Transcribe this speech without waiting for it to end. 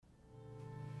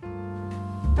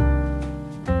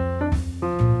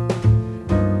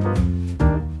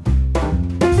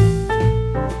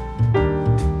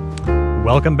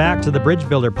Welcome back to the Bridge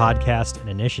Builder Podcast, an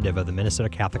initiative of the Minnesota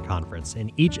Catholic Conference.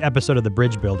 In each episode of the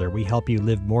Bridge Builder, we help you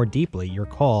live more deeply your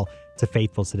call to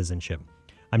faithful citizenship.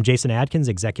 I'm Jason Adkins,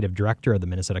 Executive Director of the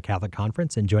Minnesota Catholic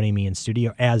Conference, and joining me in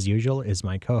studio, as usual, is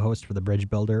my co-host for the Bridge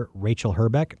Builder, Rachel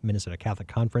Herbeck, Minnesota Catholic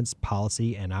Conference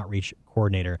Policy and Outreach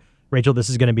Coordinator. Rachel, this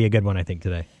is going to be a good one, I think,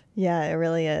 today. Yeah, it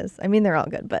really is. I mean, they're all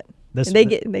good, but they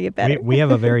get better. We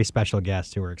have a very special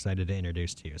guest who we're excited to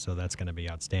introduce to you, so that's going to be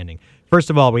outstanding. First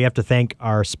of all, we have to thank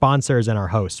our sponsors and our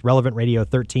hosts, Relevant Radio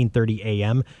 1330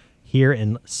 AM here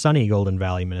in sunny Golden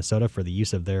Valley, Minnesota, for the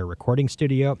use of their recording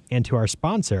studio, and to our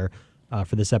sponsor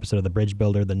for this episode of the Bridge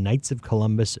Builder, the Knights of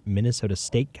Columbus Minnesota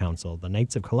State Council. The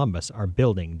Knights of Columbus are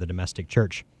building the domestic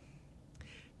church.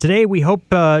 Today, we hope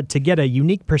to get a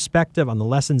unique perspective on the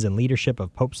lessons and leadership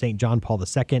of Pope St. John Paul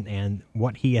II and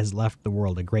what he has left the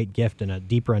world, a great gift and a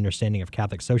deeper understanding of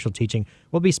Catholic social teaching.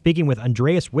 We'll be speaking with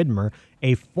Andreas Widmer,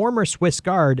 a former Swiss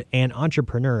Guard and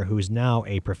entrepreneur who is now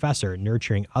a professor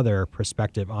nurturing other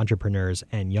prospective entrepreneurs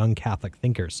and young Catholic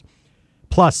thinkers.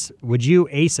 Plus, would you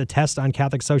ace a test on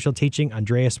Catholic social teaching?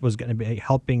 Andreas was going to be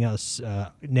helping us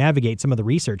navigate some of the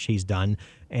research he's done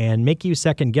and make you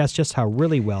second guess just how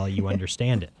really well you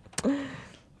understand it.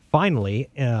 Finally,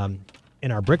 in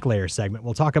our bricklayer segment,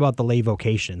 we'll talk about the lay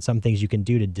vocation, some things you can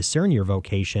do to discern your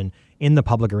vocation in the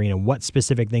public arena, what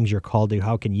specific things you're called to,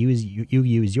 how can you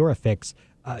use your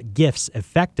gifts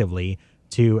effectively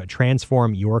to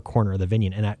transform your corner of the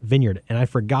vineyard. And I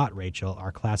forgot, Rachel,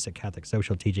 our classic Catholic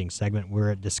social teaching segment.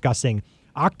 We're discussing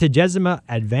Octogesima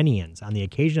Adveniens on the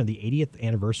occasion of the 80th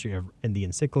anniversary of the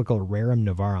encyclical Rerum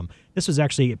Novarum. This was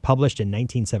actually published in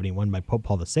 1971 by Pope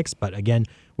Paul VI, but again,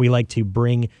 we like to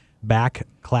bring back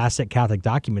classic Catholic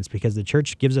documents because the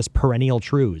Church gives us perennial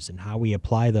truths, and how we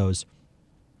apply those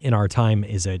in our time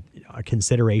is a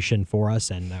consideration for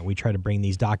us, and we try to bring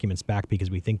these documents back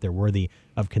because we think they're worthy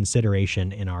of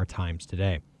consideration in our times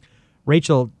today.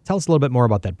 Rachel, tell us a little bit more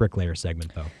about that bricklayer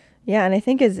segment, though. Yeah, and I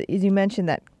think as you mentioned,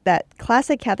 that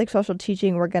classic Catholic social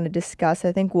teaching we're going to discuss,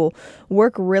 I think will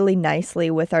work really nicely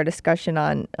with our discussion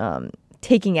on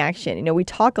taking action. You know, we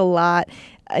talk a lot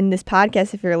in this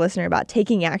podcast, if you're a listener, about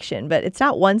taking action, but it's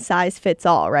not one size fits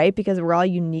all, right? Because we're all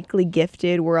uniquely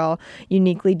gifted. We're all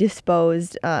uniquely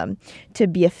disposed to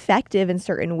be effective in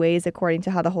certain ways according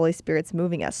to how the Holy Spirit's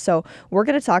moving us. So we're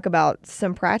going to talk about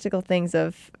some practical things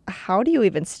of how do you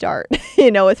even start,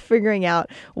 with figuring out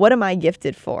what am I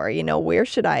gifted for?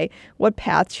 What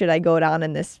path should I go down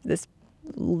in this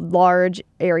large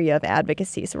area of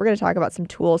advocacy? So we're going to talk about some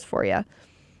tools for you.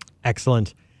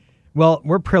 Excellent. Well,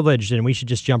 we're privileged, and we should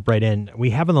just jump right in. We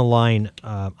have on the line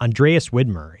Andreas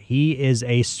Widmer. He is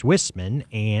a Swissman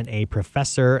and a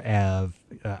professor of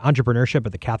entrepreneurship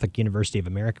at the Catholic University of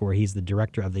America, where he's the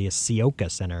director of the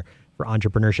Sioka Center for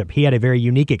Entrepreneurship. He had a very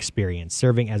unique experience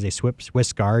serving as a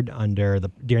Swiss Guard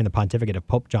during the pontificate of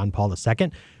Pope John Paul II,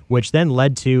 which then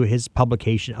led to his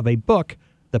publication of a book,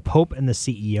 The Pope and the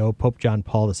CEO, Pope John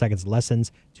Paul II's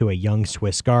Lessons to a Young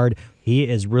Swiss Guard. He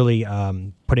is really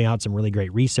putting out some really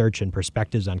great research and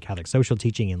perspectives on Catholic social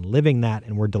teaching and living that,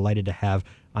 and we're delighted to have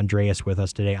Andreas with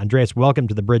us today. Andreas, welcome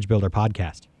to the Bridge Builder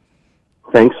Podcast.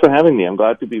 Thanks for having me. I'm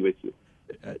glad to be with you.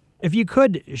 If you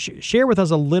could, share with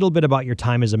us a little bit about your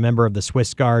time as a member of the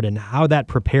Swiss Guard and how that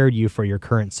prepared you for your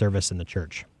current service in the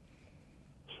Church.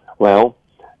 Well,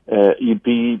 you'd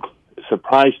be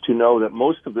surprised to know that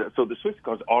the Swiss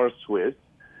Guards are Swiss,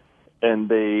 and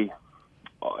they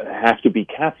have to be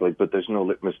Catholic, but there's no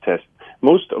litmus test.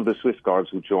 Most of the Swiss Guards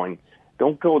who join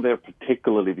don't go there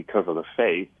particularly because of the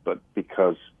faith, but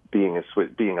because being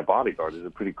a bodyguard is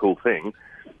a pretty cool thing,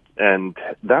 and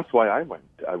that's why I went.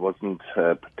 I wasn't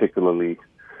particularly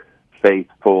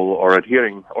faithful or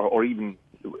adhering or even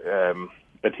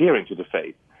adhering to the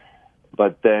faith,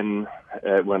 but then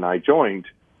when I joined,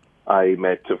 I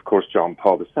met, of course, John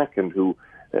Paul II, who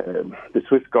the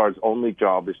Swiss Guard's only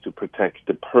job is to protect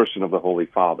the person of the Holy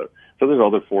Father. So there's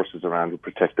other forces around who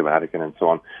protect the Vatican and so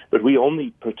on. But we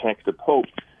only protect the Pope,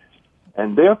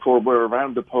 and therefore we're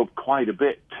around the Pope quite a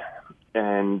bit.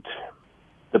 And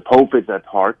the Pope is at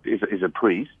heart, is a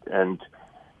priest, and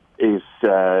is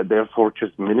therefore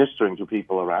just ministering to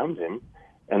people around him.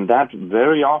 And that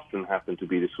very often happened to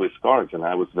be the Swiss Guards, and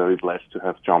I was very blessed to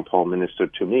have John Paul minister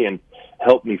to me and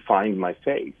help me find my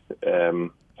faith.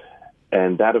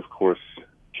 And that, of course,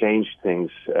 changed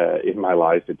things in my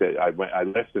life. I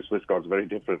left the Swiss Guards very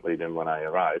differently than when I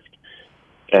arrived.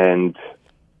 And,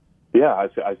 yeah,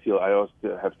 I feel I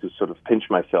also have to sort of pinch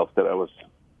myself that I was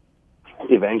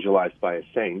evangelized by a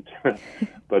saint.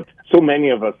 But so many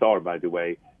of us are, by the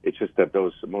way. It's just that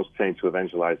most saints who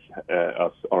evangelize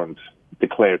us aren't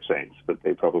declared saints, but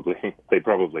they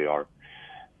probably are.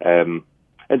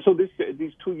 And so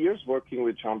these 2 years working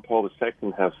with John Paul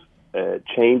II have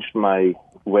changed my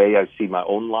way I see my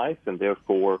own life, and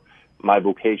therefore my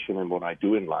vocation and what I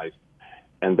do in life.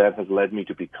 And that has led me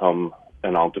to become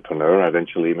an entrepreneur. I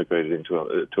eventually immigrated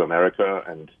to America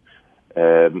and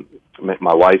met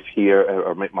my wife here,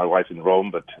 or met my wife in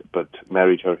Rome, but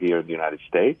married her here in the United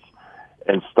States,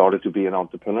 and started to be an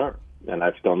entrepreneur. And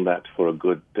I've done that for a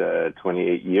good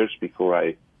 28 years before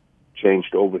I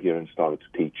changed over here and started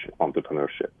to teach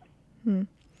entrepreneurship.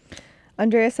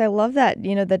 Andreas, I love that,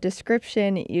 the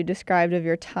description you described of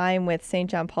your time with St.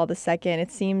 John Paul II.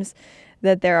 It seems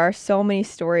that there are so many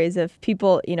stories of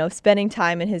people, spending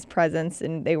time in his presence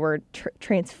and they were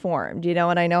transformed,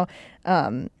 and I know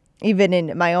even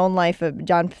in my own life,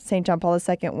 St. John Paul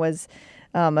II was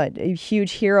a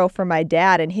huge hero for my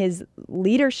dad, and his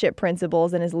leadership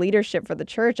principles and his leadership for the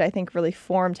church, I think, really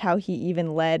formed how he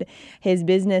even led his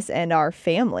business and our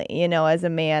family, as a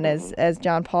man, as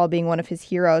John Paul being one of his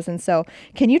heroes. And so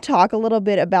can you talk a little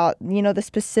bit about, the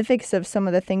specifics of some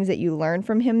of the things that you learned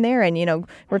from him there? And,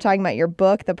 we're talking about your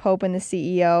book, The Pope and the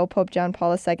CEO, Pope John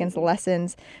Paul II's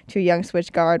Lessons to a Young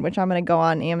Switchguard, which I'm going to go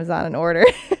on Amazon and order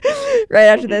right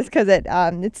after this, because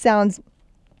it sounds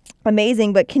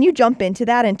amazing. But can you jump into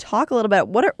that and talk a little bit?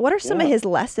 What are some of his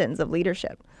lessons of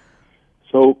leadership?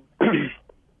 So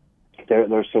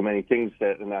there are so many things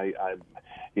and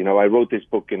I wrote this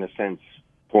book in a sense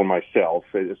for myself,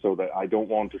 so that I don't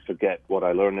want to forget what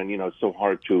I learned. And it's so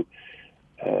hard to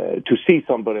see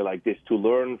somebody like this, to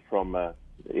learn from a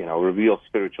real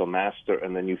spiritual master,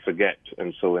 and then you forget.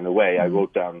 And so in a way, I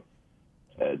wrote down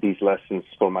these lessons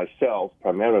for myself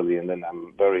primarily, and then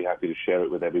I'm very happy to share it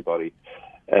with everybody.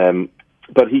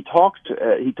 But he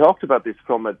talked about this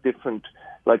from a different,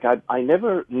 I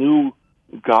never knew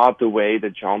God the way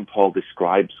that John Paul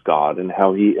describes God, and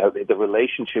how the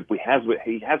relationship he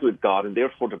has with God, and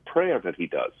therefore the prayer that he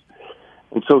does.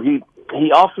 And so he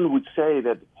often would say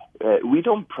that we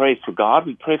don't pray for God,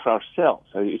 we pray for ourselves.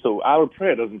 So our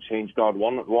prayer doesn't change God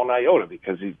one iota,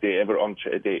 because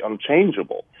they're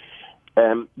unchangeable.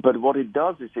 But what it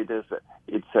does is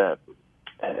it's a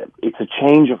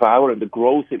change of the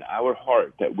growth in our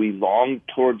heart, that we long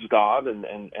towards God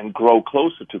and grow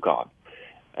closer to God.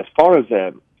 As far as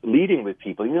leading with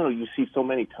people, you see so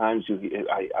many times.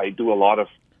 I do a lot of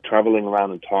traveling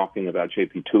around and talking about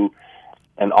JP2,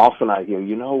 and often I hear,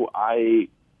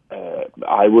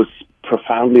 I was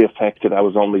profoundly affected. I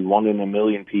was only 1 in a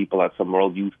million people at some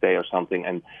World Youth Day or something,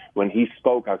 and when he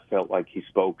spoke, I felt like he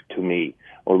spoke to me.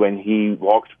 Or when he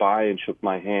walked by and shook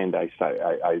my hand, I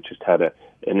just had an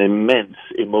immense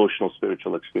emotional,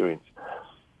 spiritual experience.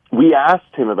 We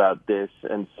asked him about this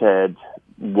and said,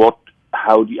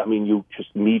 you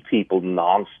just meet people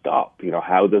nonstop.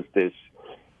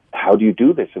 How do you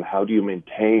do this, and how do you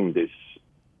maintain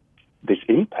this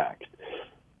impact?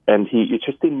 And it's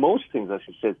just in most things, as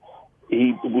you said,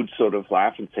 he would sort of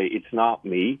laugh and say, "It's not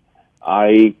me.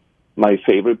 My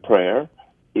favorite prayer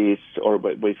is," or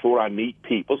before I meet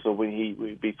people. So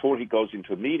before he goes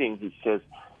into a meeting, he says,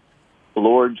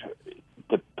 "Lord,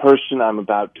 the person I'm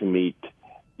about to meet,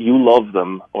 you love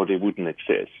them, or they wouldn't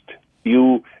exist.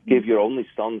 You give your only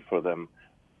son for them,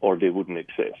 or they wouldn't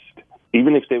exist.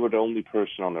 Even if they were the only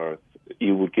person on earth,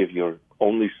 you would give your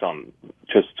only son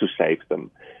just to save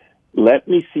them. Let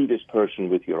me see this person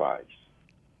with your eyes.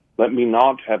 Let me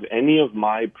not have any of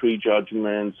my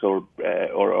prejudgments or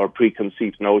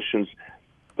preconceived notions,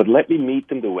 but let me meet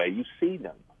them the way you see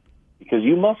them. Because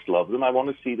you must love them. I want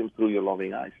to see them through your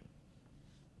loving eyes."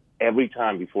 Every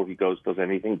time before he does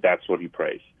anything, that's what he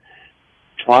prays.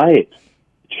 Try it.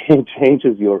 It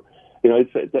changes your,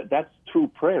 that's true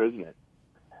prayer, isn't it?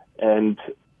 And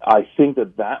I think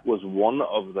that was one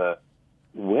of the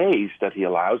ways that he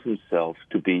allows himself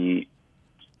to be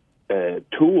a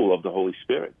tool of the Holy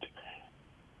Spirit.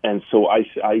 And so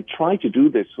I try to do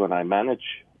this when I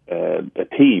manage a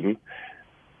team.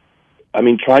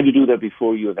 Try to do that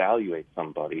before you evaluate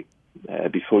somebody,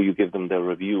 before you give them their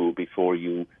review, before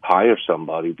you hire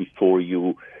somebody, before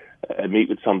you meet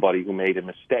with somebody who made a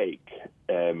mistake.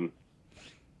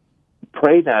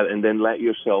 Pray that, and then let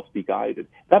yourself be guided.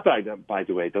 That, by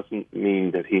the way, doesn't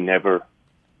mean that he never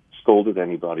scolded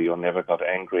anybody or never got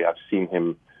angry. I've seen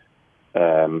him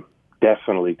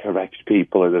definitely correct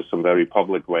people, and there's some very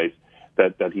public ways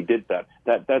that he did that.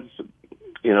 That's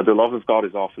the love of God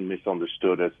is often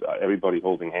misunderstood as everybody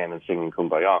holding hands and singing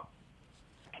Kumbaya.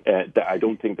 I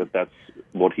don't think that's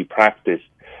what he practiced.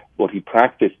 What he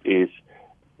practiced is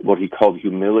what he called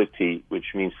humility,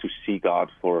 which means to see God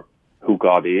for who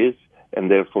God is, and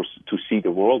therefore to see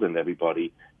the world and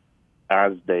everybody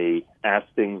as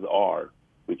things are,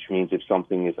 which means if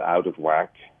something is out of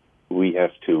whack, we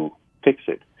have to fix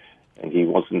it. And he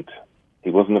wasn't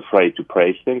afraid to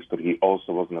praise things, but he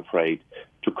also wasn't afraid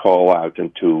to call out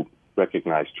and to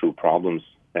recognize true problems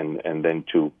and then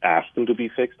to ask them to be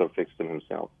fixed or fix them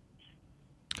himself.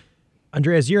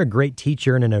 Andreas, you're a great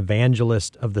teacher and an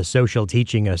evangelist of the social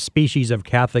teaching, a species of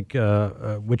Catholic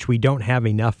which we don't have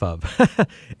enough of.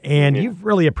 And you've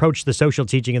really approached the social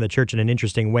teaching of the church in an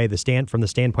interesting way, from the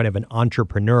standpoint of an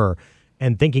entrepreneur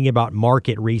and thinking about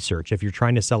market research. If you're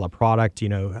trying to sell a product,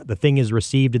 the thing is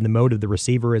received in the mode of the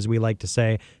receiver, as we like to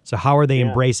say. So how are they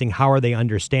embracing, how are they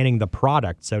understanding the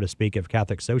product, so to speak, of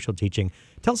Catholic social teaching?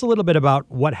 Tell us a little bit about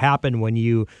what happened when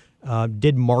you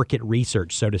did market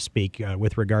research, so to speak,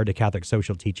 with regard to Catholic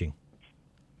social teaching.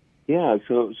 Yeah,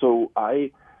 so I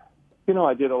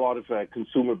did a lot of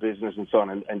consumer business and so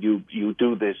on, and you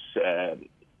do this,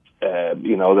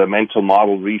 the mental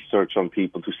model research on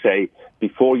people to say,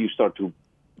 before you start to,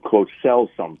 quote, sell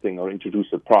something or introduce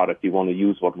a product, you want to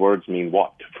use what words mean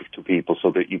what to people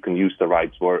so that you can use the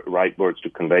right words to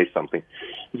convey something.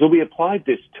 So we applied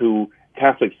this to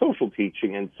Catholic social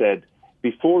teaching and said,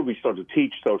 before we start to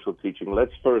teach social teaching,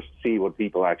 let's first see what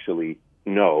people actually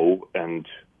know and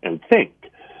think,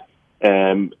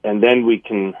 and then we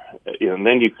can, and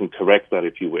then you can correct that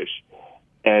if you wish.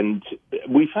 And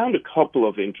we found a couple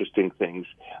of interesting things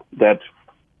that,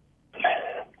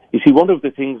 you see, one of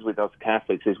the things with us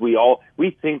Catholics is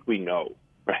we think we know,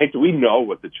 right? We know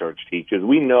what the church teaches.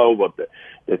 We know what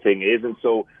the thing is. And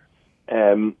so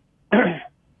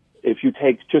if you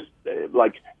take just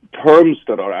like terms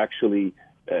that are actually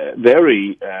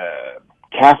very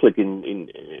Catholic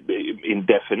in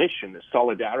definition,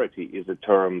 solidarity is a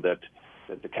term that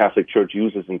the Catholic Church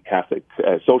uses in Catholic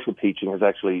social teaching.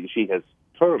 She has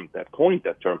coined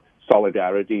that term,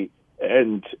 solidarity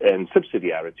and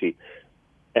subsidiarity.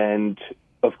 And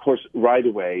of course, right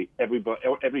away,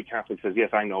 every Catholic says, yes,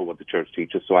 I know what the Church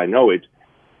teaches, so I know it.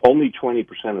 Only 20%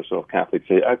 or so of Catholics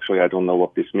say, actually, I don't know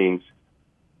what this means.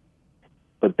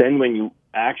 But then when you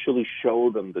actually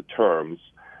show them the terms,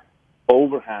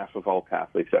 over half of all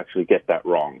Catholics actually get that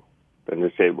wrong. Then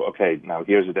they say, well, okay, now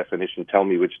here's a definition. Tell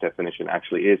me which definition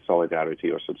actually is solidarity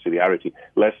or subsidiarity.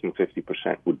 Less than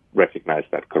 50% would recognize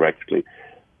that correctly.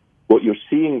 What you're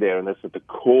seeing there, and that's at the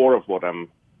core of what I'm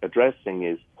addressing,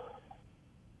 is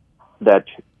that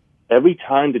every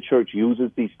time the Church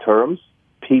uses these terms,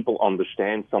 people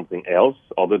understand something else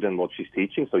other than what she's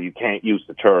teaching. So you can't use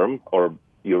the term, or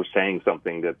you're saying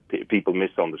something that people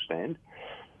misunderstand.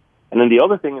 And then the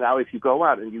other thing now, if you go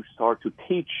out and you start to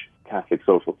teach Catholic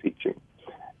social teaching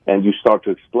and you start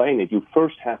to explain it, you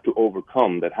first have to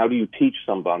overcome that. How do you teach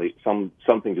somebody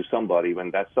something to somebody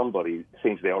when that somebody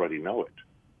thinks they already know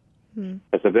it?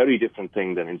 That's a very different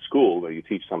thing than in school, where you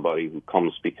teach somebody who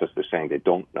comes because they're saying they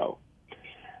don't know.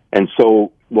 And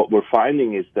so what we're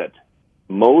finding is that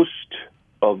most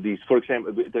of these, for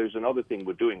example, there's another thing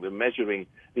we're doing. We're measuring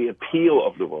the appeal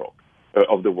of the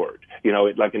word.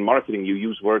 Like in marketing, you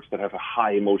use words that have a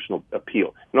high emotional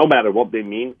appeal. No matter what they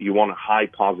mean, you want a high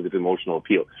positive emotional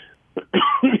appeal.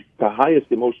 The highest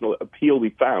emotional appeal we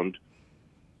found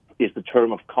is the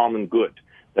term of common good.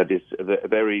 That is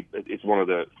it's one of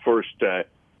the first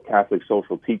Catholic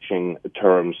social teaching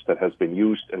terms that has been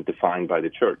used and defined by the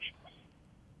Church.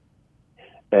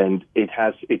 And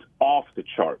it's off the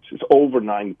charts. It's over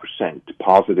 90%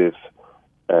 positive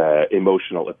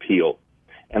emotional appeal.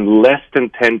 And less than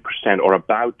 10%, or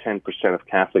about 10% of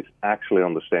Catholics actually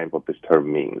understand what this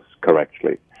term means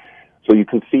correctly. So you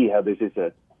can see how this is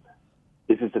a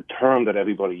term that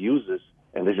everybody uses,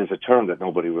 and this is a term that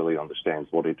nobody really understands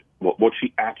what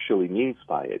she actually means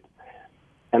by it.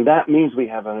 And that means we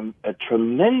have a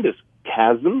tremendous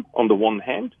chasm on the one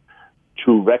hand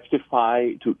to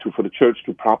rectify, for the Church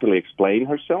to properly explain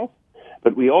herself.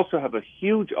 But we also have a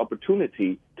huge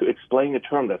opportunity to explain a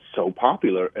term that's so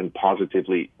popular and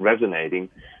positively resonating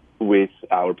with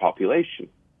our population.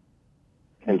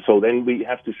 And so then we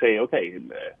have to say, okay,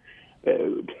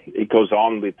 it goes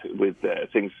on with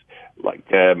things like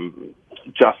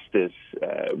justice.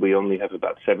 We only have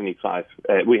about 75%.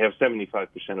 We have 75%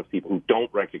 of people who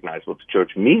don't recognize what the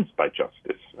Church means by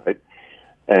justice, right?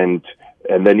 And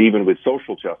then even with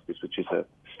social justice, which is a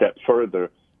step further,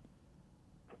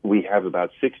 we have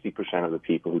about 60% of the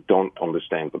people who don't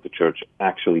understand what the Church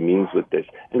actually means with this.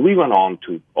 And we went on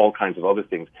to all kinds of other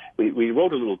things. We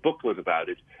wrote a little booklet about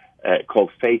it called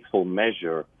Faithful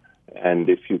Measure. And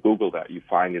if you Google that, you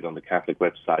find it on the Catholic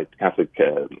website, Catholic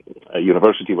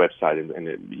University website, and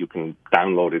you can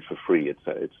download it for free. It's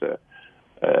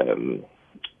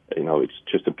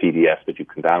just a PDF that you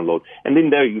can download. And in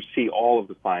there you see all of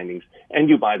the findings. And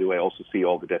you, by the way, also see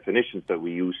all the definitions that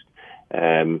we used.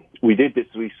 We did this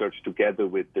research together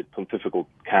with the Pontifical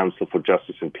Council for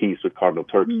Justice and Peace with Cardinal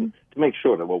Turkson to make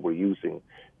sure that what we're using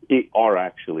are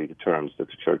actually the terms that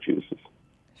the Church uses.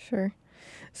 Sure.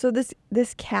 So this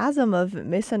chasm of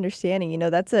misunderstanding,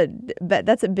 that's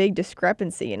a big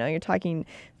discrepancy. You're talking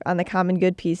on the common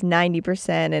good piece,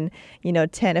 90%, and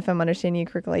 10, if I'm understanding you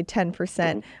correctly,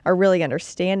 10% are really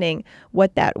understanding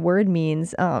what that word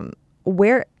means.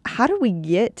 How do we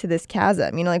get to this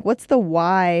chasm? What's the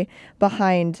why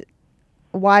behind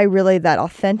why really that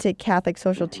authentic Catholic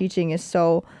social teaching is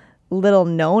so little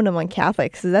known among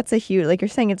Catholics? So that's a huge, like you're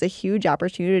saying, it's a huge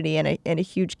opportunity and a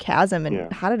huge chasm.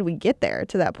 And how did we get there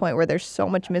to that point where there's so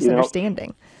much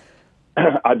misunderstanding?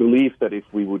 I believe that if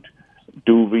we would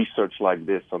do research like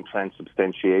this on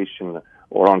transubstantiation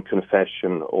or on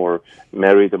confession or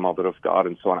Mary, the Mother of God,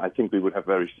 and so on, I think we would have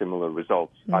very similar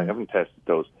results. I haven't tested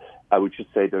those. I would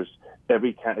just say there's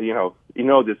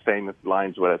this famous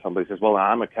lines where somebody says, well,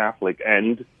 I'm a Catholic,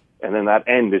 and then that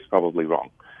end is probably wrong.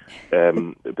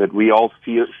 That we all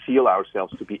feel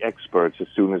ourselves to be experts as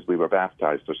soon as we were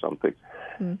baptized or something.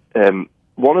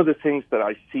 One of the things that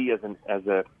I see as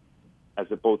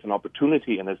both an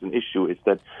opportunity and as an issue is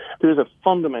that there's a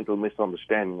fundamental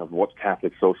misunderstanding of what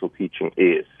Catholic social teaching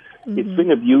is. It's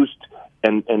been abused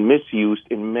and misused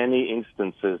in many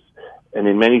instances and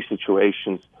in many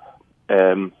situations,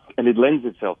 and it lends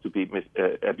itself to be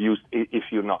abused if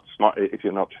you're not smart, if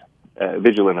you're not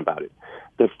vigilant about it.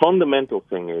 The fundamental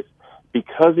thing is,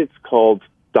 because it's called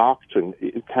doctrine,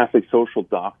 Catholic social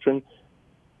doctrine,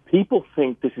 people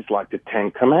think this is like the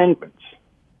Ten Commandments.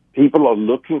 People are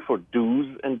looking for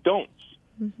do's and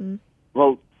don'ts.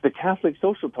 Well, the Catholic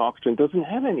social doctrine doesn't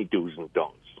have any do's and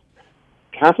don'ts.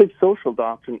 Catholic social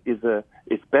doctrine is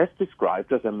best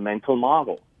described as a mental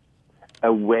model,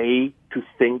 a way to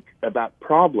think about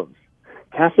problems.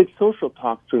 Catholic social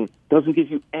doctrine doesn't give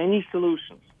you any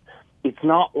solutions. It's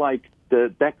not like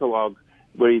the Decalogue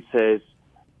where it says,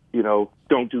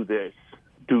 don't do this,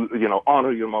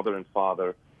 honor your mother and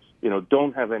father,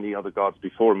 don't have any other gods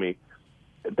before me.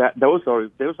 Those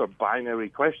are binary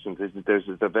questions. There's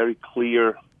a very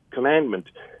clear commandment.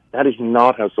 That is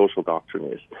not how social doctrine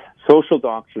is. Social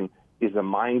doctrine is a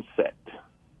mindset,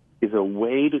 is a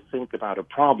way to think about a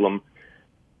problem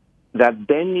that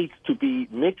then needs to be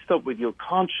mixed up with your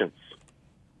conscience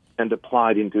and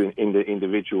applied in the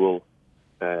individual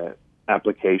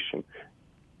application.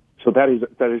 So that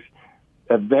is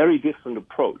a very different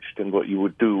approach than what you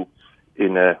would do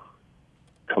in a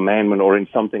commandment or in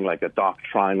something like a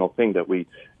doctrinal thing that we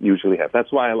usually have.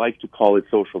 That's why I like to call it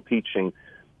social teaching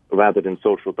rather than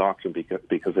social doctrine,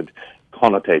 because it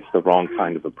connotates the wrong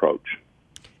kind of approach.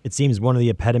 It seems one of the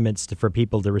impediments for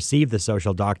people to receive the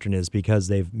social doctrine is because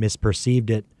they've misperceived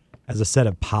it as a set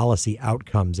of policy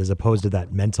outcomes as opposed to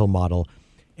that mental model.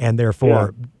 And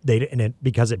therefore,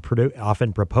 because it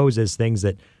often proposes things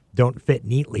that don't fit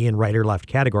neatly in right or left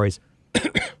categories,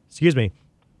 excuse me,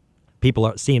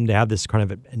 people seem to have this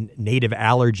kind of a native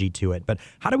allergy to it. But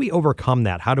how do we overcome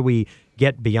that? How do we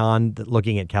get beyond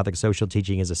looking at Catholic social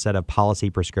teaching as a set of policy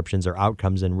prescriptions or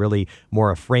outcomes and really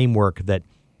more a framework that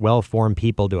well-formed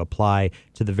people to apply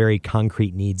to the very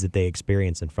concrete needs that they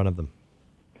experience in front of them?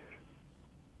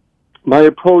 My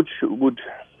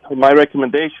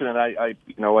recommendation, and I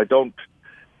don't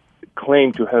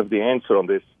claim to have the answer on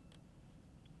this,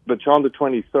 but John the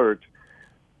 23rd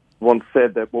once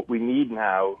said that what we need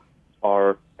now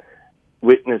are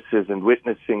witnesses, and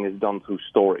witnessing is done through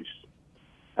stories.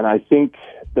 And I think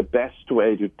the best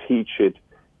way to teach it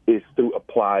is through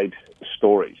applied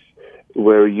stories,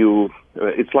 where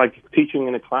it's like teaching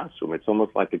in a classroom. It's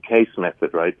almost like a case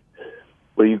method, right?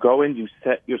 Where you go in, you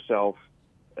set yourself,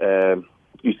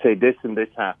 you say this and this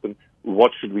happened,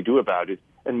 what should we do about it?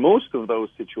 And most of those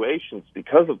situations,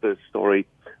 because of the story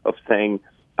of saying,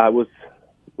 I was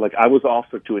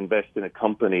offered to invest in a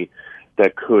company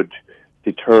that could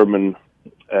determine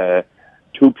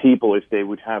two people, if they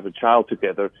would have a child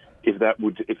together, if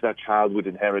that child would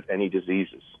inherit any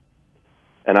diseases.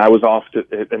 And I was offered,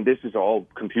 and this is all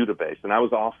computer based, and I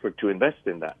was offered to invest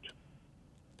in that.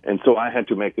 And so I had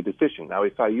to make a decision. Now,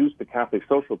 if I use the Catholic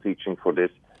social teaching for this,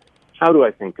 how do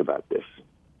I think about this?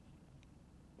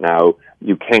 Now,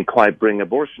 you can't quite bring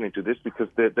abortion into this because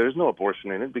there's no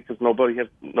abortion in it, because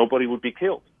nobody would be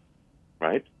killed,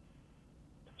 right?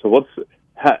 So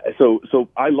so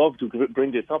I love to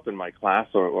bring this up in my class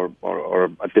or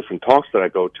at different talks that I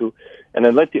go to, and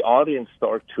then let the audience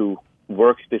start to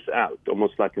work this out,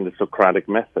 almost like in the Socratic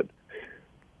method,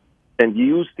 and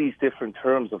use these different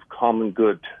terms of common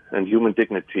good and human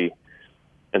dignity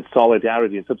and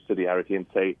solidarity and subsidiarity and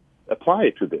say, apply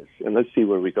it to this, and let's see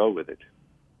where we go with it.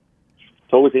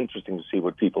 it's always interesting to see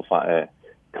what people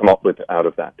come up with out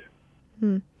of that.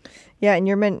 Yeah, and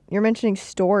you're mentioning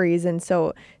stories, and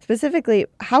so specifically,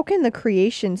 how can the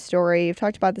creation story, you've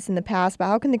talked about this in the past, but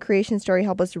how can the creation story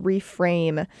help us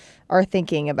reframe our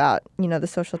thinking about, the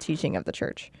social teaching of the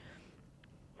church?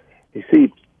 You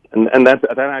see, and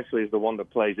that actually is the one that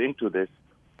plays into this,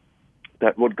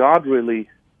 that what God really,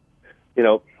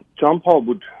 John Paul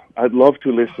I'd love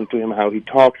to listen to him, how he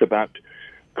talks about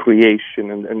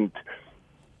creation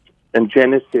and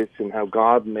Genesis, and how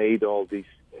God made all these,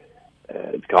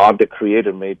 God the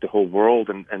Creator made the whole world,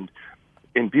 and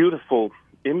in beautiful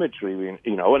imagery,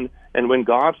 and when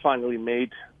God finally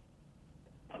made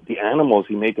the animals,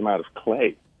 he made them out of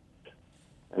clay.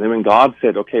 And then when God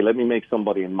said, okay, let me make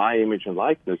somebody in my image and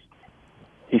likeness,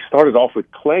 he started off with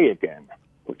clay again,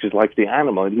 which is like the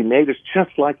animal, and he made us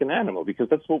just like an animal, because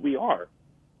that's what we are.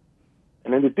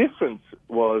 And then the difference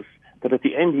was that at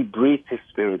the end he breathed his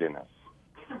spirit in us.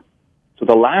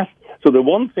 So the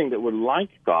one thing that would like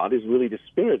God is really the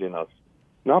spirit in us,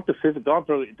 not the physical.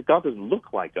 God doesn't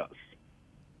look like us.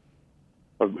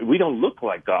 Or we don't look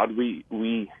like God.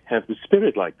 We have the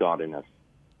spirit like God in us.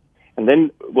 And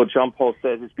then what John Paul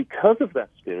says is, because of that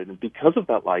spirit and because of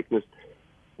that likeness,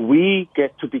 we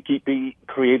get to be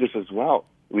creators as well.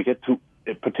 We get to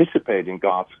participate in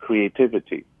God's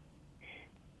creativity.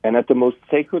 And at the most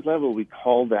sacred level, we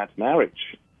call that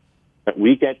marriage. That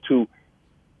we get to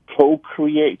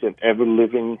co-create an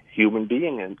ever-living human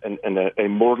being and a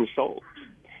mortal soul.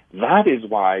 That is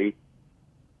why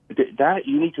that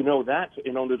you need to know that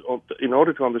in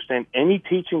order to understand any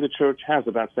teaching the church has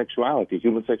about sexuality,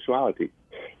 human sexuality,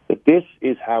 that this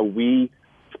is how we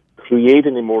create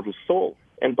an immortal soul.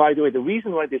 And by the way, the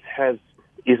reason why this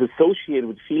is associated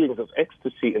with feelings of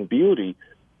ecstasy and beauty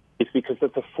is because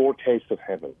that's a foretaste of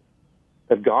heaven.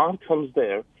 That God comes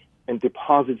there and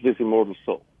deposits this immortal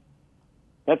soul.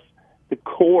 That's the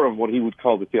core of what he would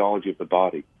call the theology of the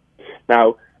body.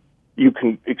 Now, you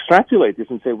can extrapolate this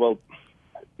and say, well,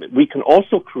 we can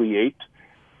also create,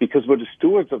 because we're the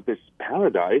stewards of this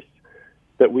paradise,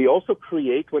 that we also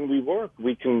create when we work.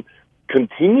 We can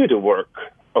continue the work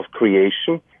of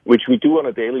creation, which we do on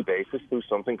a daily basis through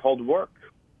something called work.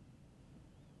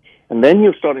 And then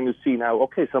you're starting to see now,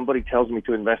 okay, somebody tells me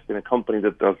to invest in a company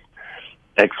that does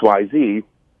X, Y, Z.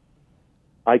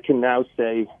 I can now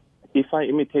say, if I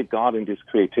imitate God in this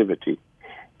creativity,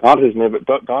 God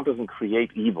doesn't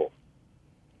create evil.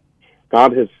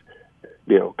 God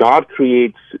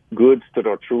creates goods that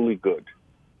are truly good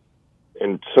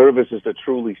and services that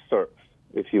truly serve,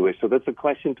 if you wish. So that's a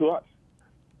question to us.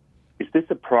 Is this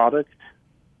a product?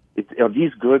 Are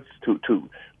these goods to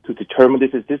determine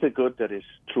this? Is this a good that is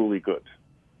truly good?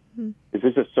 Mm-hmm. Is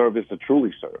this a service that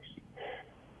truly serves?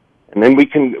 And then we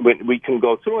can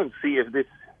go through and see if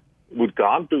would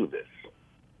God do this?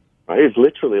 Right? It's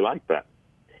literally like that.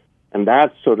 And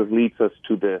that sort of leads us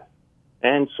to the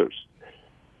answers.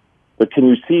 But can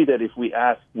you see that if we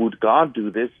ask, would God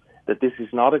do this, that this is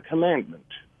not a commandment?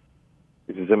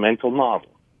 This is a mental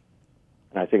model.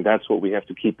 And I think that's what we have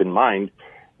to keep in mind,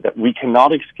 that we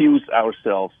cannot excuse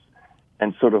ourselves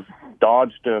and sort of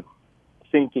dodge the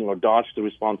thinking or dodge the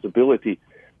responsibility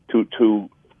to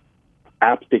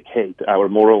abdicate our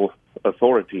moral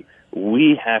authority.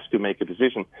 We have to make a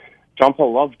decision. John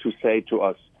Paul loved to say to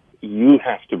us, you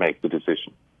have to make the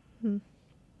decision. Mm-hmm.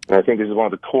 And I think this is one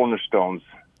of the cornerstones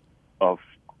of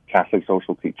Catholic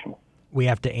social teaching. We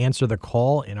have to answer the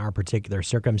call in our particular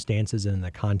circumstances and in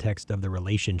the context of the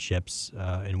relationships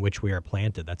in which we are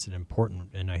planted. That's an important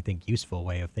and I think useful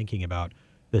way of thinking about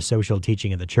the social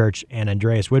teaching of the church. And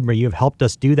Andreas Widmer, you've helped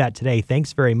us do that today.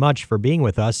 Thanks very much for being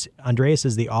with us. Andreas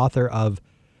is the author of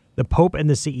The Pope and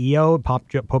the CEO,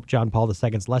 Pope John Paul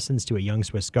II's Lessons to a Young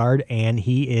Swiss Guard, and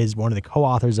he is one of the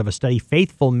co-authors of a study,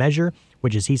 Faithful Measure,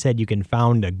 which, as he said, you can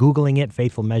find Googling it,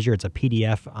 Faithful Measure. It's a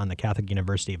PDF on the Catholic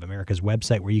University of America's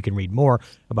website where you can read more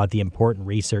about the important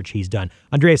research he's done.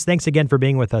 Andreas, thanks again for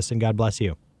being with us, and God bless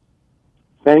you.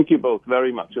 Thank you both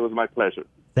very much. It was my pleasure.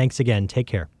 Thanks again. Take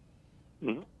care.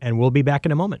 Mm-hmm. And we'll be back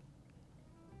in a moment.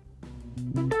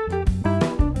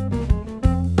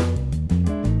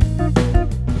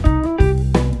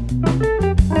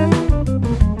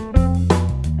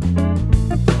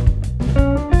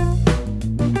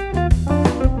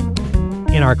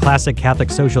 In our classic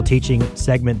Catholic social teaching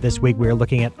segment this week, we are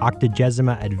looking at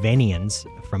Octogesima Adveniens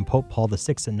from Pope Paul VI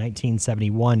in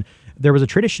 1971. There was a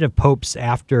tradition of popes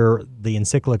after the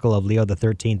encyclical of Leo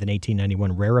XIII in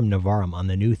 1891, Rerum Novarum, on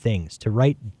the new things, to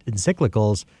write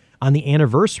encyclicals on the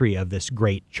anniversary of this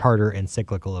great charter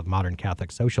encyclical of modern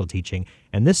Catholic social teaching.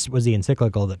 And this was the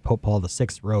encyclical that Pope Paul VI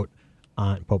wrote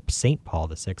Pope St. Paul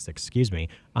VI,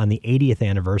 on the 80th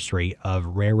anniversary of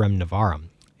Rerum Novarum.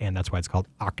 And that's why it's called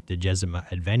Octogesima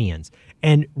Adveniens.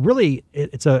 And really,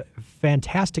 it's a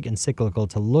fantastic encyclical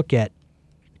to look at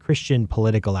Christian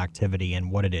political activity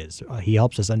and what it is. He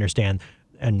helps us understand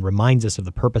and reminds us of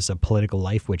the purpose of political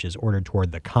life, which is ordered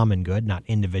toward the common good, not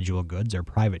individual goods or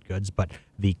private goods, but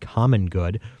the common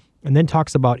good. And then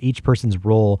talks about each person's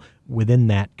role within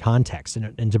that context.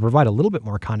 And to provide a little bit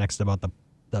more context about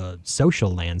the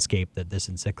social landscape that this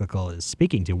encyclical is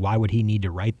speaking to, why would he need to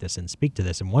write this and speak to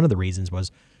this? And one of the reasons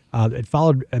was it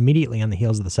followed immediately on the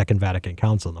heels of the Second Vatican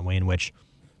Council, in the way in which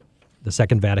the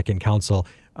Second Vatican Council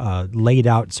laid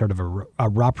out sort of a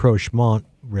rapprochement,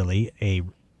 really, a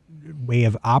way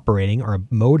of operating or a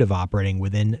mode of operating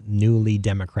within newly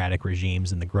democratic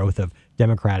regimes and the growth of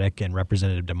democratic and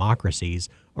representative democracies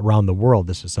around the world.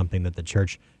 This is something that the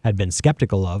church had been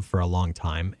skeptical of for a long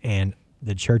time, and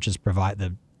the church has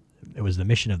it was the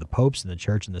mission of the popes and the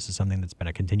church, and this is something that's been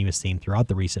a continuous theme throughout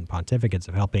the recent pontificates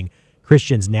of helping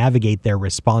Christians navigate their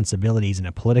responsibilities in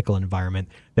a political environment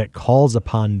that calls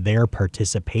upon their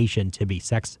participation to be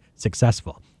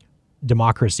successful.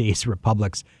 Democracies,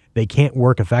 republics, they can't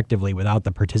work effectively without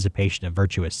the participation of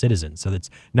virtuous citizens. So it's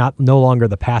no longer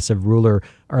the passive ruler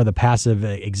or the passive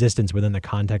existence within the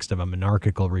context of a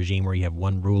monarchical regime where you have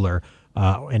one ruler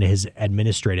and his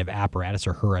administrative apparatus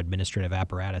or her administrative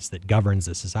apparatus that governs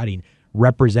the society.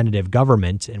 Representative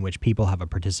government, in which people have a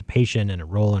participation and a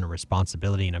role and a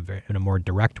responsibility in a more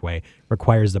direct way,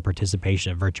 requires the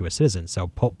participation of virtuous citizens. So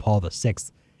Pope Paul VI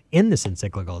in this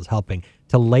encyclical is helping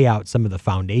to lay out some of the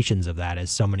foundations of that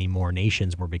as so many more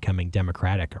nations were becoming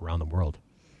democratic around the world.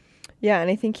 Yeah,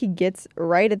 and I think he gets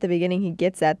right at the beginning, he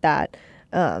gets at that.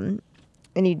 And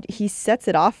he sets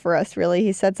it off for us, really.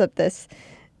 He sets up this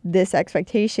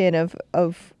expectation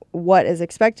of what is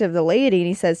expected of the laity, and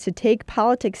he says to take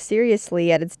politics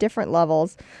seriously at its different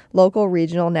levels, local,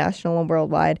 regional, national, and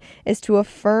worldwide, is to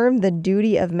affirm the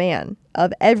duty of man,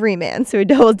 of every man. So he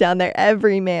doubles down there,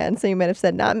 every man. So you might have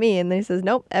said, not me. And then he says,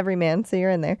 nope, every man. So you're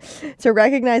in there. To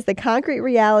recognize the concrete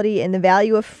reality and the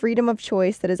value of freedom of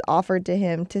choice that is offered to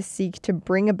him to seek to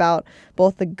bring about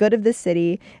both the good of the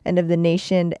city and of the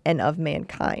nation and of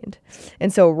mankind.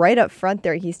 And so right up front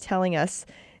there, he's telling us,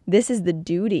 this is the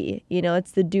duty,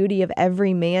 it's the duty of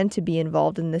every man to be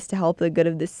involved in this, to help the good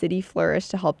of the city flourish,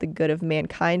 to help the good of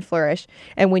mankind flourish.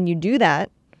 And when you do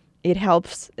that, it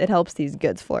helps these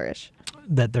goods flourish.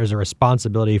 That there's a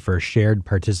responsibility for a shared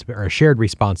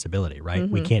responsibility, right?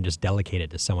 Mm-hmm. We can't just delegate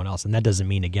it to someone else. And that doesn't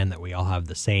mean, again, that we all have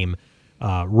the same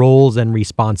roles and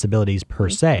responsibilities per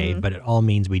se, but it all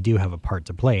means we do have a part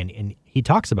to play. And he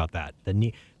talks about that. The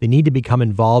need to become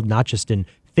involved, not just in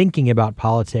thinking about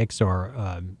politics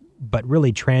but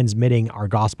really transmitting our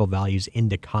gospel values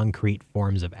into concrete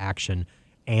forms of action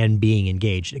and being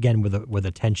engaged, again, with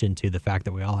attention to the fact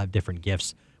that we all have different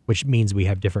gifts, which means we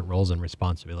have different roles and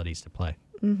responsibilities to play.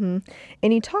 Mm-hmm.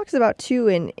 And he talks about, too,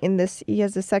 in this, he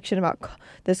has a section about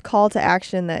this call to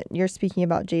action that you're speaking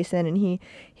about, Jason, and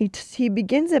he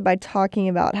begins it by talking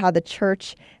about how the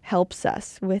church helps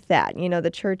us with that.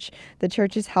 The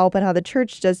church's help, and how the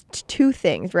church does two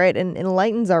things, right? And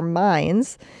enlightens our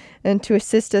minds and to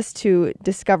assist us to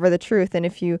discover the truth. And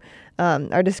if you,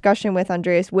 our discussion with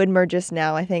Andreas Widmer just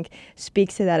now, I think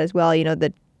speaks to that as well.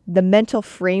 The mental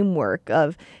framework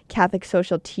of Catholic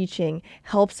social teaching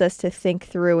helps us to think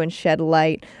through and shed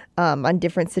light on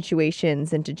different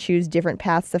situations and to choose different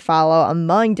paths to follow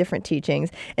among different teachings.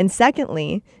 And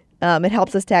secondly, it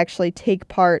helps us to actually take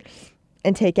part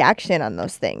and take action on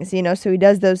those things, So he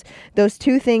does those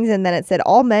two things, and then it said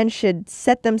all men should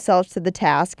set themselves to the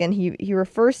task, and he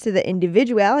refers to the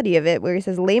individuality of it, where he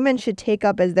says laymen should take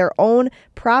up as their own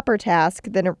proper task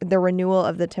the renewal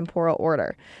of the temporal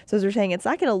order. So as we're saying, it's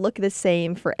not going to look the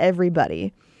same for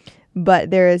everybody, but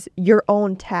there is your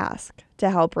own task to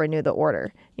help renew the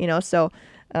order, So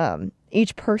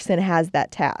each person has that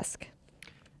task.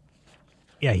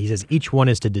 Yeah, he says each one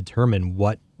is to determine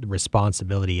what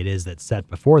responsibility it is that's set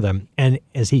before them. And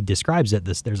as he describes it,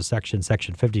 there's a section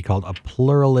 50, called a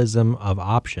pluralism of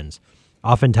options.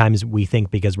 Oftentimes we think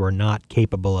because we're not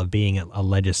capable of being a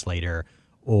legislator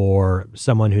or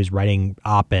someone who's writing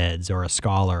op-eds or a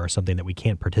scholar or something that we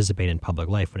can't participate in public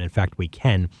life, when in fact we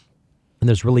can. And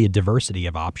there's really a diversity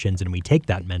of options, and we take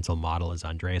that mental model, as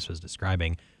Andreas was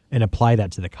describing, and apply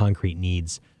that to the concrete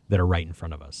needs that are right in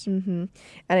front of us. Mm-hmm.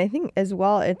 And I think as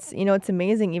well, it's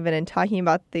amazing even in talking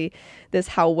about this,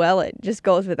 how well it just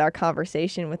goes with our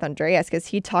conversation with Andreas, because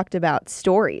he talked about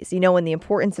stories, and the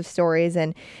importance of stories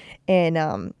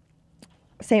and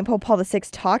St. Paul VI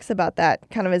talks about that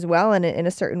kind of as well in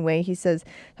a certain way. He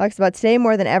talks about today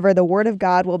more than ever, the word of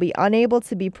God will be unable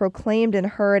to be proclaimed and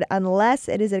heard unless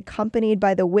it is accompanied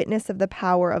by the witness of the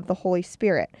power of the Holy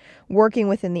Spirit, working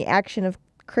within the action of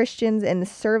Christians in the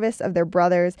service of their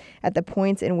brothers at the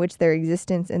points in which their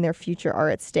existence and their future are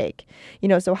at stake.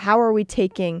 So how are we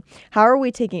taking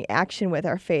action with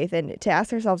our faith, and to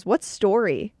ask ourselves, what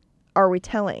story are we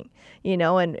telling?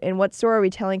 And what story are we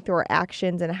telling through our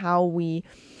actions and how we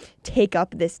take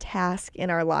up this task in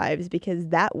our lives, because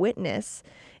that witness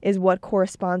is what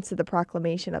corresponds to the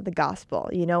proclamation of the gospel,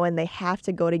 and they have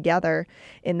to go together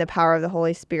in the power of the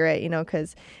Holy Spirit,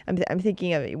 because I'm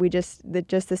thinking of, just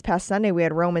this past Sunday, we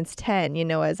had Romans 10,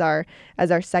 as our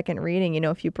second reading.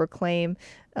 If you proclaim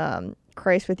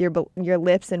Christ with your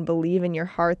lips and believe in your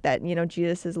heart that,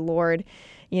 Jesus is Lord,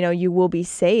 you will be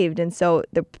saved. And so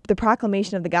the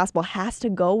proclamation of the gospel has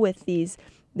to go with these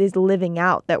living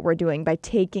out that we're doing by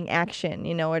taking action.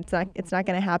 It's not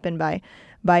going to happen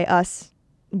by us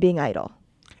being idle.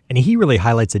 And he really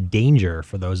highlights a danger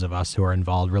for those of us who are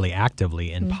involved really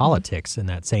actively in politics, in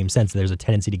that same sense. There's a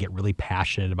tendency to get really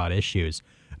passionate about issues.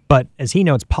 But as he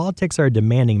notes, politics are a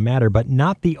demanding matter, but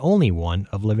not the only one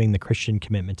of living the Christian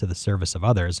commitment to the service of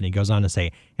others. And he goes on to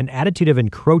say, an attitude of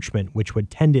encroachment which would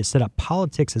tend to set up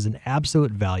politics as an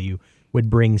absolute value would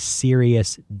bring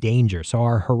serious danger. So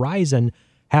our horizon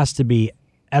has to be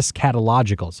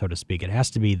eschatological, so to speak. It has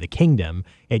to be the kingdom.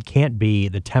 It can't be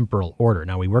the temporal order.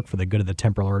 Now, we work for the good of the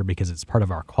temporal order because it's part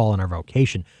of our call and our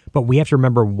vocation, but we have to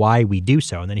remember why we do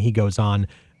so. And then he goes on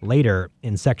later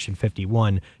in section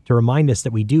 51 to remind us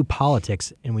that we do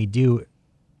politics and we do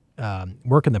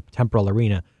work in the temporal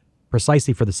arena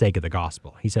precisely for the sake of the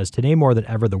gospel. He says, today more than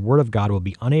ever, the word of God will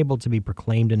be unable to be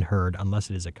proclaimed and heard unless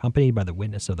it is accompanied by the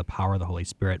witness of the power of the Holy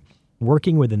Spirit,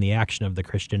 working within the action of the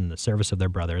Christian in the service of their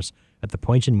brothers at the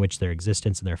point in which their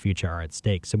existence and their future are at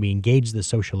stake. So we engage the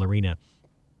social arena.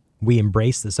 We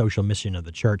embrace the social mission of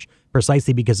the church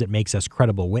precisely because it makes us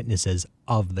credible witnesses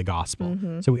of the gospel.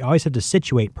 So we always have to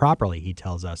situate properly, he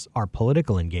tells us, our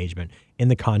political engagement in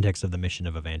the context of the mission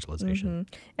of evangelization.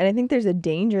 And I think there's a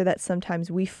danger that sometimes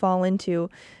we fall into.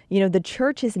 The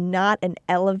church is not an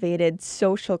elevated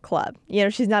social club.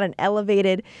 She's not an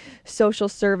elevated social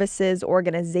services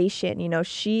organization.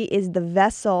 She is the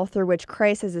vessel through which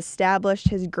Christ has established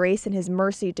his grace and his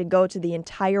mercy to go to the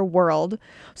entire world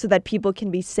so that people can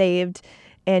be saved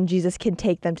and Jesus can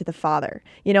take them to the Father.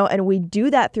 And we do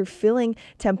that through filling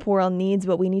temporal needs,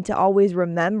 but we need to always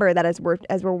remember that as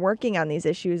we're working on these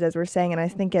issues, as we're saying, and I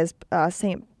think as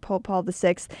St. Paul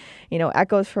VI,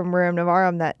 echoes from Rerum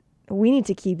Novarum, that we need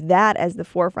to keep that as the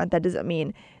forefront. That doesn't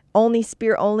mean only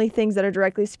things that are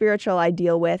directly spiritual I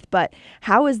deal with, but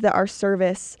how is our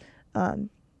service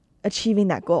achieving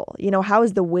that goal? How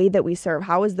is the way that we serve?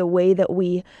 How is the way that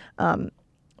we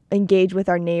engage with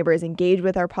our neighbors, engage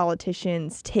with our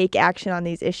politicians, take action on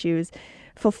these issues,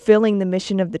 fulfilling the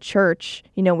mission of the church,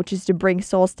 which is to bring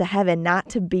souls to heaven, not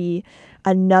to be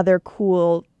another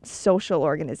cool social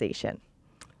organization.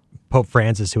 Pope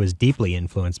Francis, who was deeply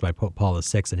influenced by Pope Paul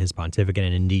VI and his pontificate,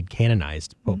 and indeed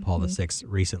canonized Pope Paul VI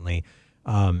recently,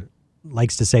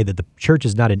 likes to say that the church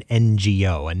is not an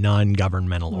NGO, a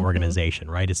non-governmental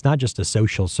organization, right? It's not just a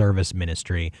social service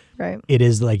ministry. Right. It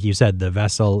is, like you said, the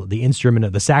vessel, the instrument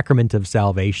of the sacrament of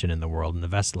salvation in the world and the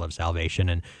vessel of salvation.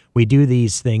 And we do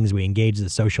these things, we engage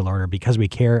the social order because we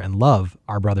care and love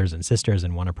our brothers and sisters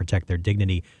and want to protect their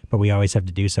dignity, but we always have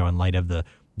to do so in light of the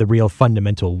real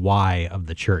fundamental why of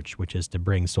the church, which is to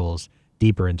bring souls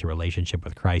deeper into relationship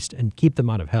with Christ and keep them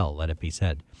out of hell, let it be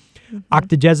said.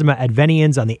 Octogesima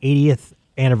Adveniens, on the 80th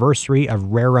anniversary of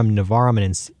Rerum Novarum, an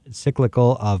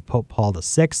encyclical of Pope Paul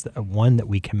VI, one that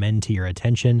we commend to your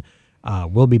attention.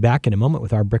 We'll be back in a moment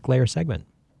with our Bricklayer segment.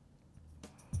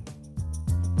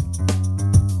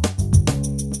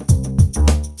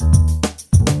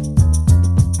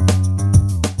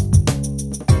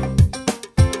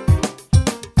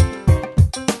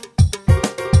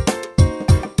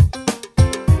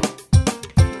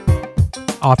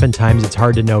 Oftentimes, it's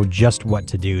hard to know just what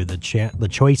to do. The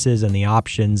choices and the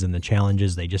options and the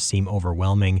challenges, they just seem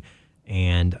overwhelming.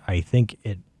 And I think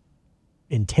it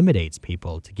intimidates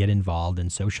people to get involved in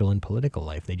social and political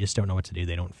life. They just don't know what to do.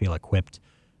 They don't feel equipped.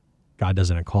 God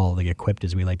doesn't call the equipped,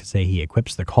 as we like to say. He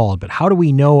equips the called. But how do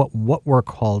we know what we're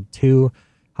called to?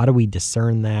 How do we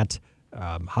discern that?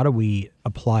 How do we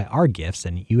apply our gifts?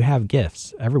 And you have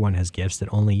gifts. Everyone has gifts that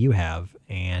only you have.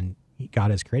 And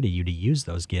God has created you to use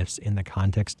those gifts in the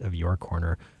context of your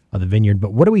corner of the vineyard.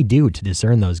 But what do we do to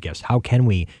discern those gifts? How can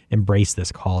we embrace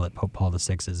this call that Pope Paul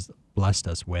VI has blessed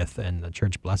us with and the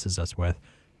church blesses us with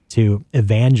to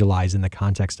evangelize in the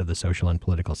context of the social and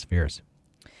political spheres?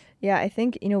 Yeah, I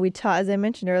think, we talk, as I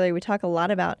mentioned earlier, we talk a lot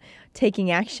about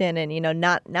taking action and,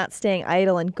 not staying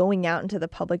idle and going out into the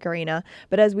public arena.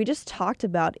 But as we just talked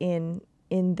about in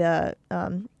the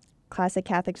classic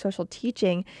Catholic social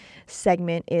teaching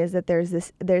segment, is that there's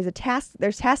tasks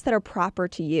that are proper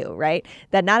to you, right?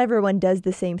 That not everyone does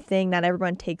the same thing, not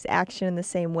everyone takes action in the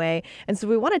same way. And so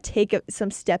we want to take some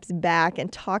steps back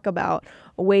and talk about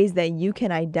ways that you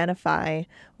can identify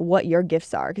what your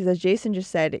gifts are. Because as Jason just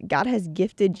said, God has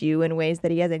gifted you in ways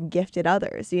that he hasn't gifted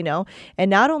others, and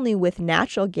not only with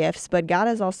natural gifts, but God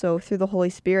has also, through the Holy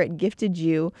Spirit, gifted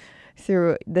you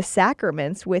through the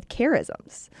sacraments with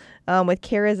charisms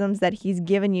that he's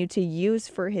given you to use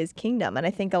for his kingdom. And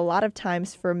I think a lot of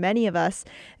times for many of us,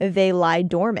 they lie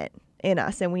dormant in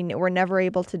us, and we're never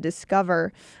able to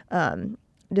discover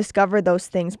those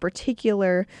things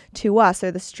particular to us,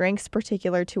 or the strengths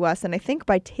particular to us. And I think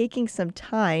by taking some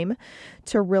time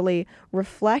to really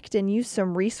reflect and use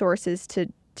some resources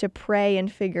to pray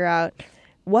and figure out,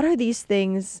 what are these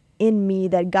things in me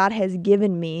that God has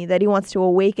given me, that he wants to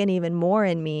awaken even more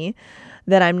in me,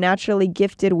 that I'm naturally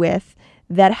gifted with,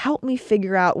 that help me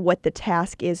figure out what the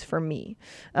task is for me.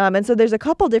 And so there's a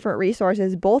couple different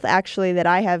resources, both actually that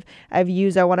I've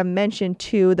used. I want to mention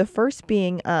two. The first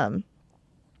being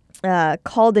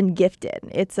Called and Gifted.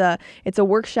 It's a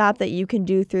workshop that you can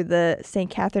do through the St.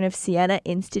 Catherine of Siena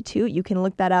Institute. You can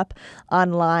look that up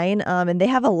online, and they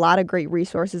have a lot of great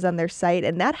resources on their site,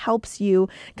 and that helps you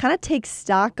kind of take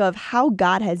stock of how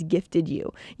God has gifted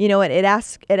you. It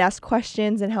asks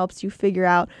questions and helps you figure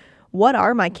out, what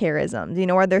are my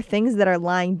charisms? Are there things that are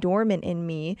lying dormant in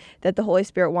me that the Holy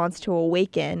Spirit wants to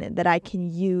awaken, that I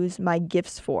can use my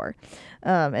gifts for?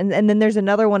 And then there's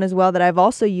another one as well that I've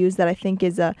also used that I think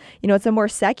is it's a more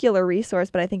secular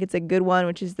resource, but I think it's a good one,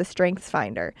 which is the Strengths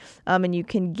Finder. And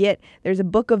there's a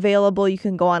book available. You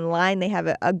can go online. They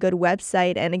have a good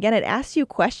website. And again, it asks you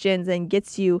questions and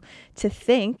gets you to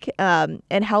think,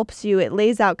 and helps you. It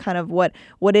lays out kind of what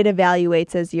it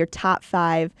evaluates as your top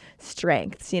 5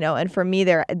 strengths, and for me,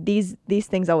 these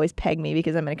things always peg me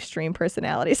because I'm an extreme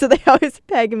personality. So they always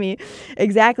peg me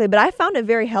exactly. But I found it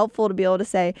very helpful to be able to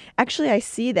say, actually, I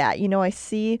see that, I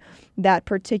see that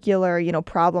particular,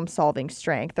 problem solving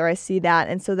strength, or I see that.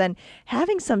 And so then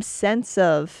having some sense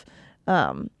of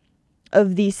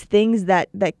these things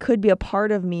that could be a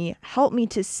part of me help me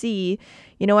to see,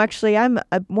 actually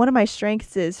one of my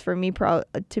strengths is, for me,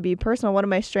 to be personal, one of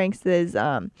my strengths is,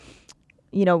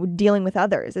 dealing with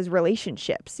others, is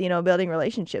relationships, building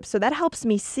relationships. So that helps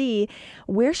me see,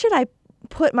 where should I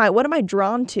put what am I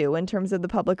drawn to in terms of the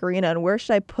public arena, and where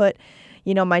should I put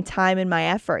my time and my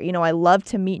effort. I love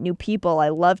to meet new people. I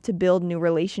love to build new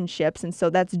relationships. And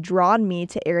so that's drawn me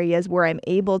to areas where I'm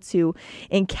able to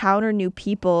encounter new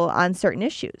people on certain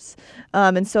issues.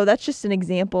 And so that's just an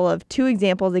example of 2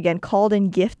 examples, again, Called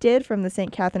and Gifted from the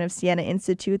St. Catherine of Siena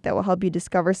Institute, that will help you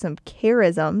discover some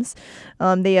charisms.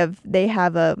 They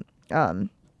have a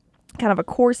kind of a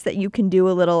course that you can do,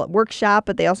 a little workshop,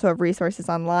 but they also have resources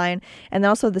online. And then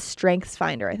also the Strengths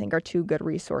Finder, I think, are 2 good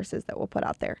resources that we'll put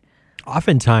out there.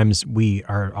 Oftentimes, we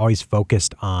are always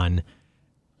focused on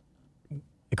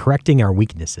correcting our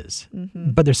weaknesses,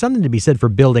 but there's something to be said for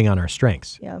building on our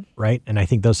strengths, right? And I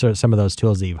think those are some of those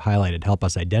tools that you've highlighted help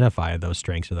us identify those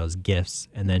strengths or those gifts,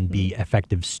 and then be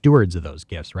effective stewards of those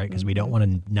gifts, right? Because we don't want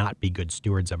to not be good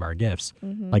stewards of our gifts,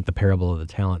 like the parable of the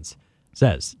talents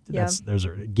says. Those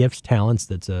are gifts, talents.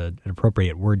 That's an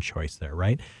appropriate word choice there,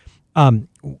 right?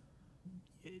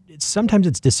 Sometimes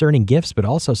it's discerning gifts, but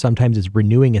also sometimes it's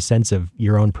renewing a sense of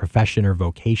your own profession or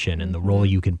vocation and the role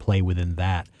you can play within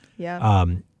that.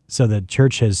 So the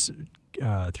church has,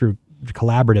 through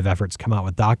collaborative efforts, come out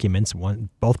with documents,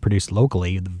 both produced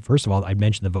locally. First of all, I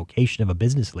mentioned the vocation of a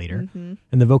business leader and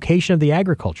the vocation of the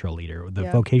agricultural leader. The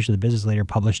vocation of the business leader,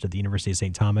 published at the University of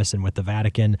St. Thomas and with the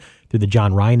Vatican through the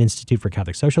John Ryan Institute for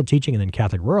Catholic Social Teaching, and then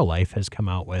Catholic Rural Life has come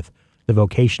out with the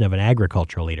vocation of an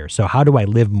agricultural leader. So how do I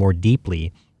live more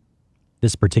deeply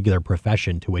this particular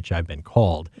profession to which I've been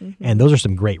called? And those are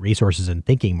some great resources in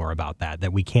thinking more about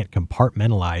that we can't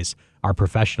compartmentalize our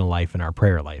professional life and our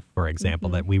prayer life, for example,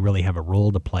 that we really have a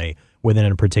role to play within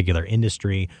a particular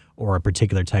industry or a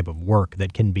particular type of work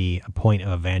that can be a point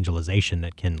of evangelization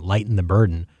that can lighten the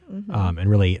burden and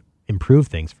really improve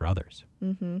things for others.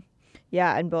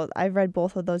 Yeah, and I've read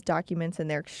both of those documents, and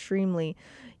they're extremely,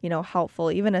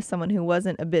 helpful. Even as someone who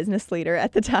wasn't a business leader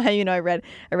at the time, I read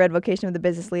Vocation of the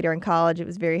Business Leader in college. It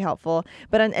was very helpful.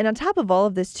 But on top of all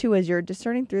of this too, as you're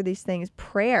discerning through these things,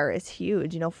 prayer is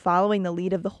huge. Following the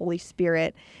lead of the Holy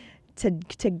Spirit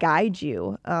to guide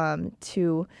you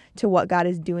to what God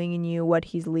is doing in you, what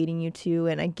He's leading you to.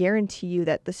 And I guarantee you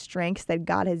that the strengths that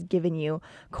God has given you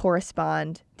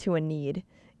correspond to a need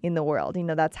in the world.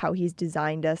 That's how He's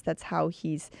designed us. That's how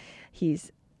He's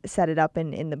set it up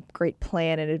in the great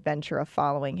plan and adventure of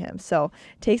following Him. So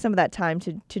take some of that time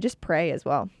to just pray as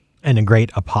well. And a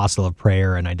great apostle of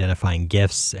prayer and identifying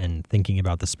gifts and thinking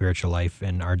about the spiritual life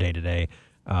in our day-to-day.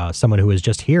 Someone who was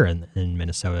just here in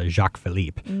Minnesota, Jacques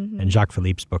Philippe. Mm-hmm. And Jacques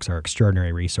Philippe's books are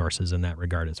extraordinary resources in that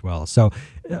regard as well. So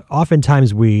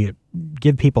oftentimes we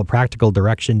give people practical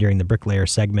direction during the Bricklayer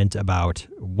segment about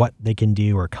what they can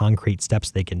do or concrete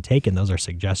steps they can take. And those are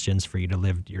suggestions for you to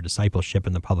live your discipleship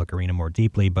in the public arena more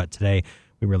deeply. But today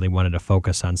we really wanted to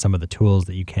focus on some of the tools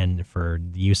that you can for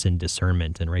use in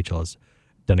discernment. And Rachel has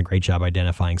done a great job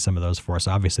identifying some of those for us.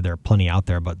 Obviously, there are plenty out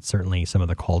there, but certainly some of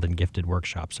the called and gifted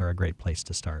workshops are a great place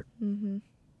to start. Mm-hmm.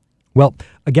 Well,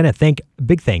 again, a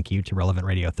big thank you to Relevant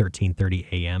Radio 1330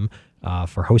 AM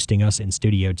for hosting us in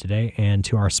studio today, and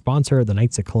to our sponsor, the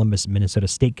Knights of Columbus Minnesota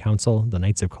State Council. The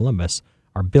Knights of Columbus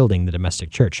are building the domestic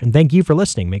church. And thank you for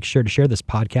listening. Make sure to share this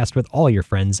podcast with all your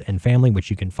friends and family, which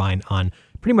you can find on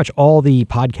pretty much all the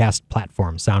podcast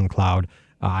platforms, SoundCloud,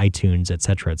 iTunes, et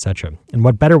cetera, et cetera. And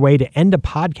what better way to end a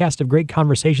podcast of great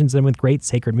conversations than with great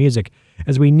sacred music?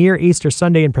 As we near Easter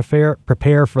Sunday and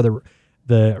prepare for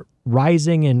the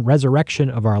rising and resurrection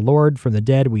of our Lord from the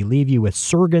dead, we leave you with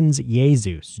Surgens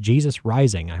Jesus, Jesus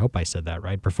Rising. I hope I said that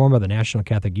right. Performed by the National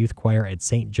Catholic Youth Choir at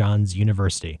St. John's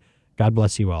University. God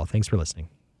bless you all. Thanks for listening.